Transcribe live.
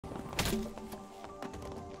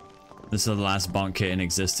This is the last bonk kit in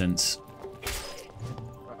existence.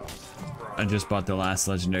 I just bought the last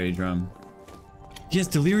legendary drum. Yes,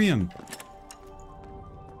 delirium.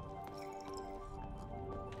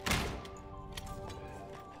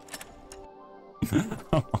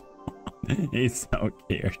 He's so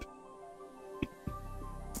scared.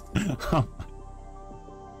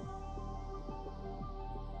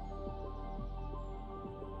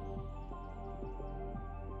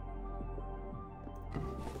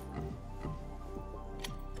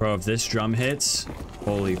 Bro, if this drum hits,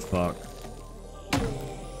 holy fuck.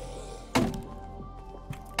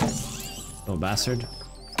 Little bastard.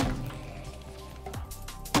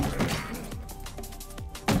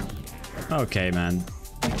 Okay, man.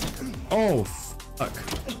 Oh, fuck.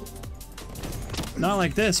 Not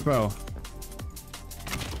like this, bro.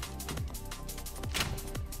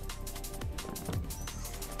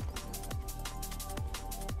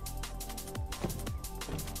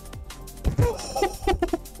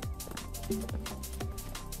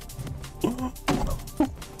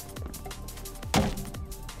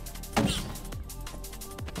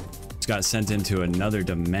 Just got sent into another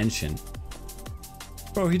dimension.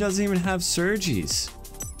 Bro, he doesn't even have surges.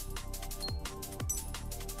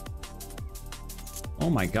 Oh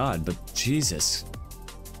my god, but Jesus.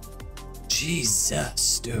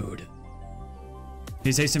 Jesus, dude.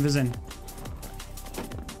 He's hasting his in.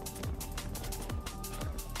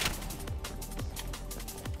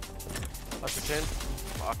 Left your chin.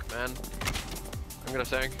 Fuck, man. I'm gonna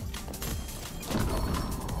sink.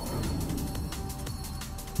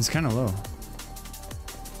 He's kind of low.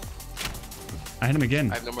 I hit him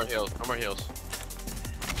again. I have no more heals. No more heals.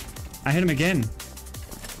 I hit him again.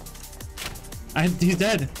 He's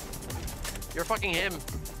dead. You're fucking him.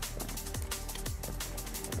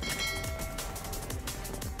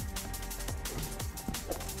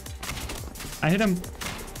 I hit him.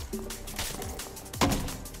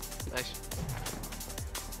 Nice.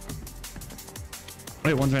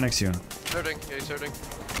 Wait, one's right next to you. Surging. Yeah, he's surging.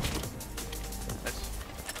 Nice.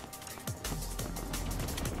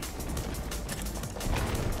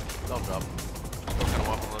 Don't drop. Still cut him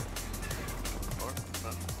off on the floor.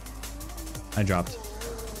 No. I dropped.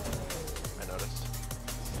 I noticed.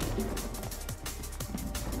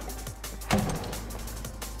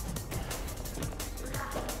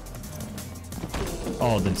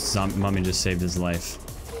 Oh, the mummy just saved his life.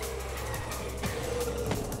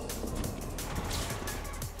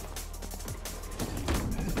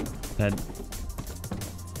 Dead.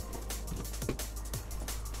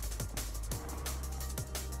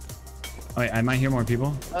 Oh, wait, I might hear more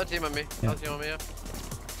people. Oh, team on me. Yeah. Oh, team on me, yeah.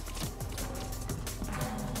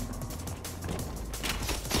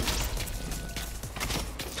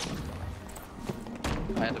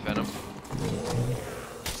 I had to defend him.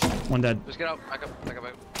 One dead. Just get out. Back up. Back up.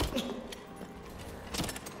 Back up.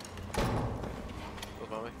 Close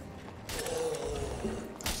by me.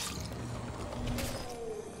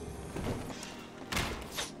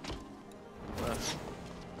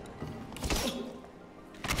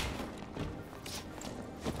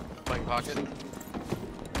 Playing pocket.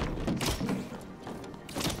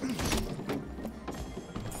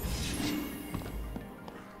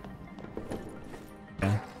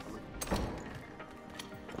 Yeah.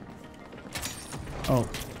 Oh.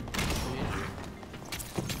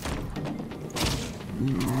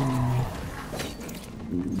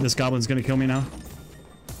 This goblin's gonna kill me now.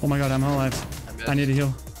 Oh my god, I'm alive. I need to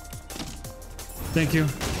heal. Thank you.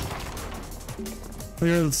 Oh,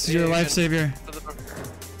 you're a life savior.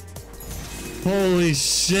 Holy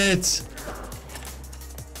shit. See,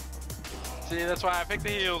 that's why I picked the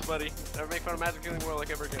heals, buddy. Never make fun of Magic Healing World like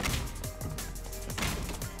ever again.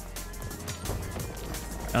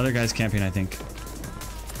 Other guy's camping, I think.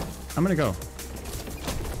 I'm gonna go.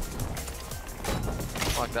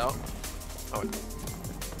 Locked out. Oh, wait.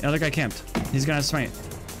 The other guy camped. He's gonna smite.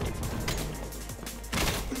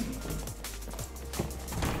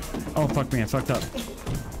 Oh, fuck me. I fucked up.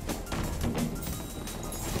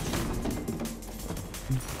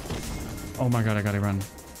 Oh my god, I gotta run.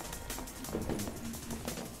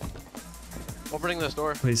 Opening this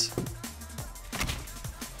door. Please.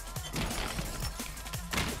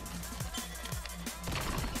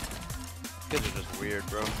 Kids are just weird,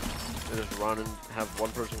 bro. They just run and have one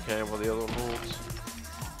person cam while the other one holds.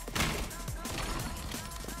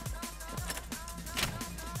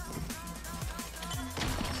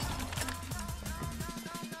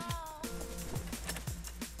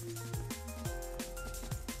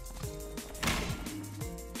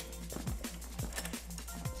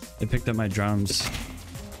 They picked up my drums.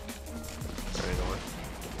 Sorry, don't worry.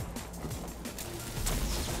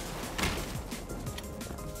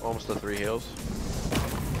 Almost to 3 heals.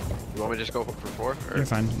 You want me to just go for 4? Or? You're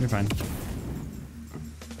fine. You're fine.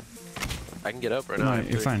 I can get up right now. No,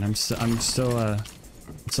 you're fine. I'm still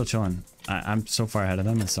chilling. I'm so far ahead of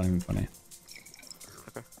them. It's not even funny.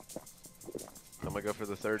 Okay. I'm gonna go for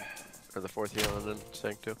the 3rd or the 4th heal and then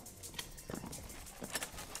sink too.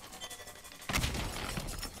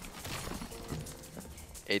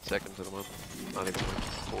 Eight seconds and I'm up. Not even like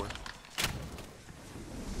 4.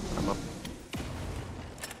 I'm up.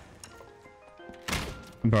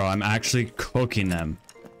 Bro, I'm actually cooking them.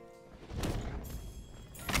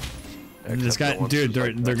 This guy, dude,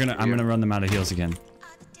 they're gonna. I'm gonna run them out of heals again.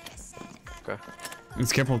 Okay.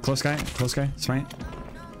 Let's careful, close guy, smite.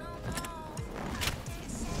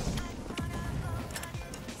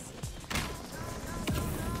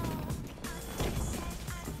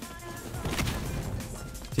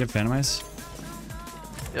 Do you have Phantom Eyes?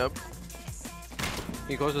 Yep. Can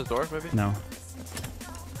you close this door, maybe? No.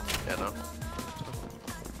 Yeah, no.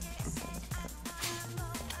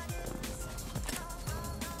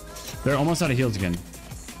 They're almost out of heals again.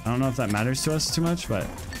 I don't know if that matters to us too much, but...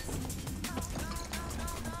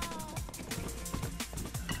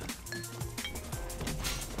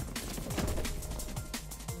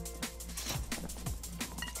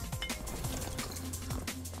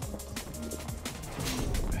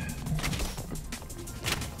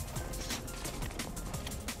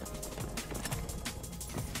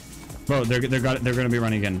 Bro, they're gonna be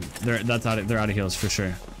running again. They're out of heals for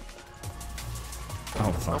sure.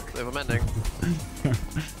 Oh fuck. Oh, they have a mending.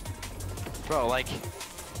 Bro, like. Do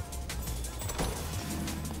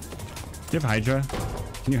you have Hydra?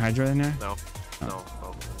 Can you Hydra in there? No. Oh. No.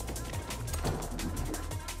 No.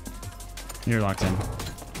 You're locked in.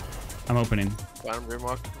 I'm opening. Bottom green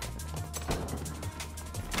walk.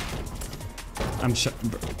 I'm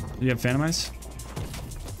you have Phantom Eyes?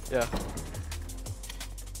 Yeah.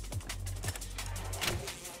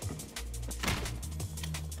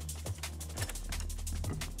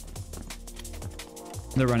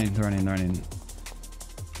 They're running.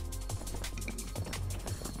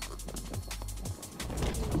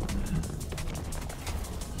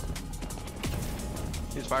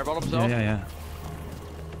 He's fireballed himself? Yeah.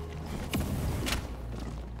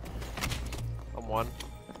 I'm 1.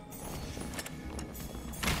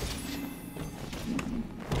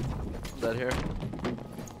 I'm dead here.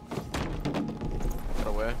 Get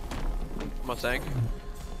away. I'm on tank.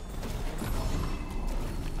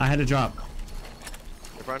 I had to drop.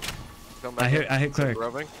 Your friend? Come back. I hit cleric.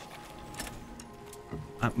 Rubbing.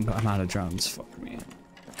 I'm out of drums. Fuck me.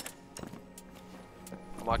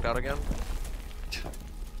 I'm locked out again.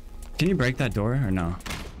 Can you break that door or no?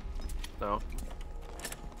 No.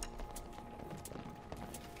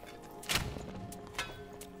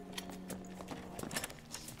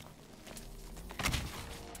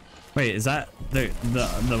 Wait, is that the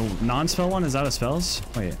non-spell one? Is that a spells?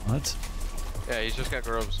 Wait, what? Yeah, he's just got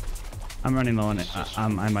grubs. I'm running low on it. I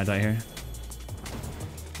might die here.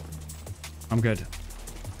 I'm good.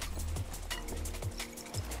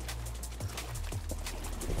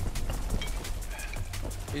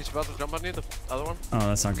 He's about to jump on you, the other one. Oh,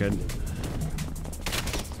 that's not good.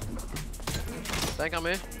 Tank on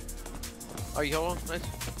me. Oh, you hold on. Nice.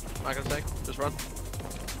 Not gonna tank. Just run.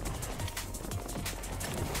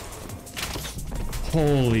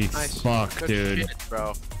 Holy Nice. fuck, Good dude. shit,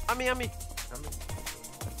 bro. Ami.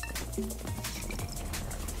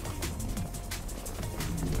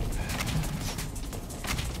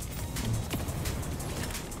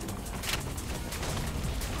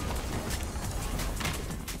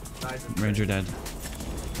 Ranger dead.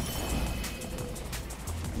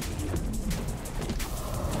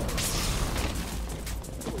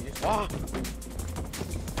 Oh.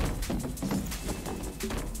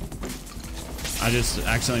 I just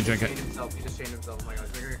accidentally drank it. He just chained himself. Oh my god.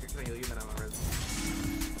 You're gonna heal you, then I'm on res.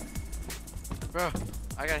 Bro,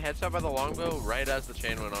 I got headshot by the longbow right as the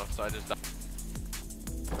chain went off, so I just died.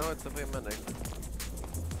 No, it's definitely a mending.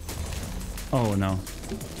 Oh no.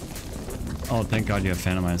 Oh, thank God you have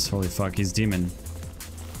Phantom Eyes. Holy fuck, he's demon.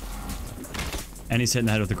 And he's hitting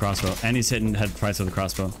the head with the crossbow. And he's hitting head twice with the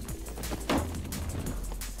crossbow.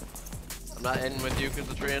 I'm not in with you because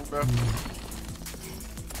the tree ends, bro.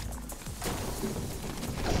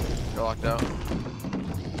 You're locked out.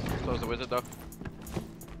 So is the wizard, though.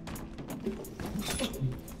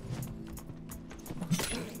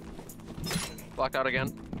 Locked out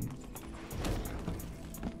again.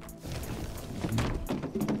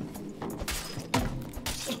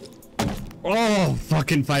 Oh,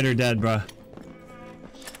 fucking fighter dead, bruh.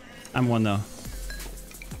 I'm 1 though.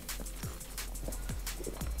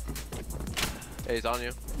 Hey, he's on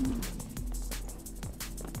you.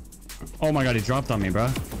 Oh my god, he dropped on me, bro.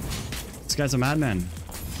 This guy's a madman.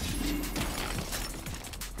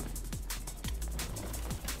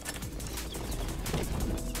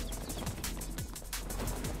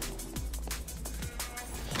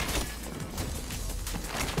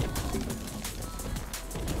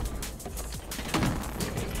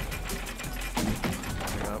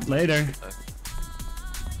 Later.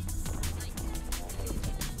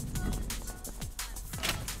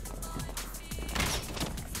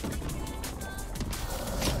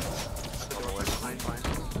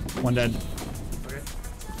 One dead. Okay.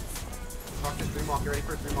 Rock this dream walk. You ready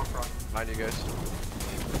for a dream walk, Rock? Behind you guys.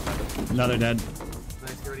 Another dead.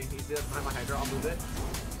 Nice, get ready. He's behind my Hydra. I'll move it.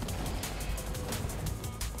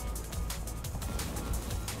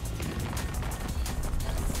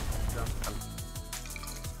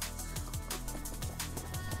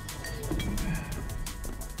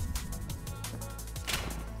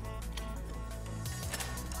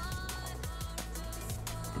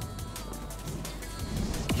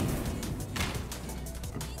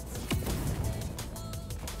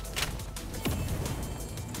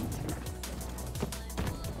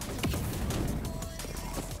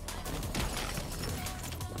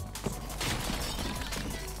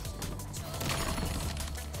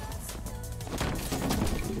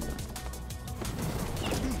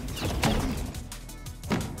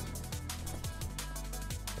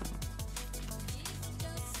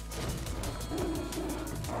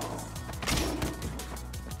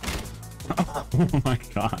 Oh my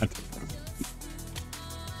god.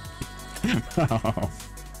 Oh.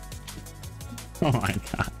 Oh my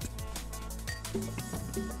god.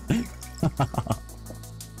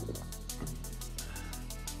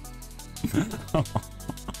 Oh.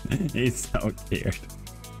 He's so cute.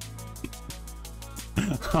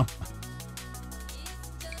 Oh.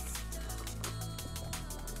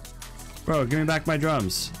 Bro, give me back my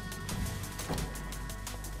drums.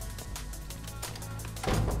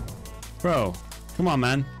 Bro, come on,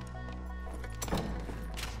 man.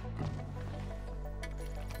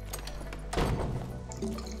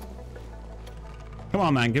 Come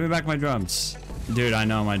on, man. Give me back my drums. Dude, I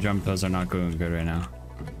know my drum fills are not going good right now.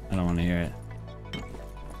 I don't want to hear it.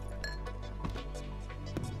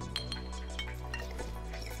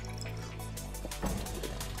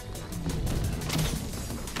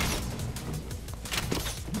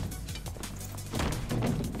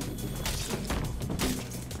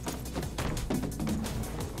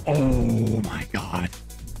 Oh my god.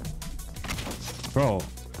 Bro,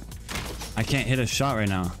 I can't hit a shot right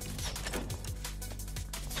now.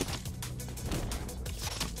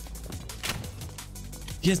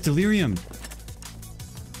 He has delirium.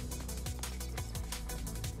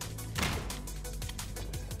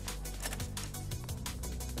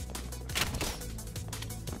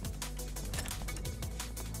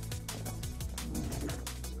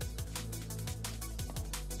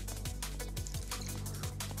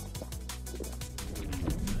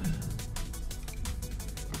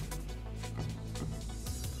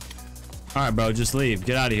 Alright, bro, just leave.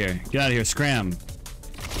 Get out of here. Get out of here. Scram.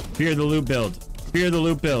 Fear the loot build. Fear the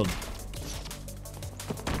loot build.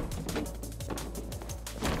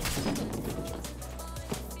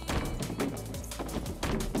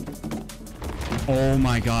 Oh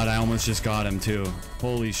my god, I almost just got him too.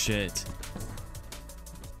 Holy shit.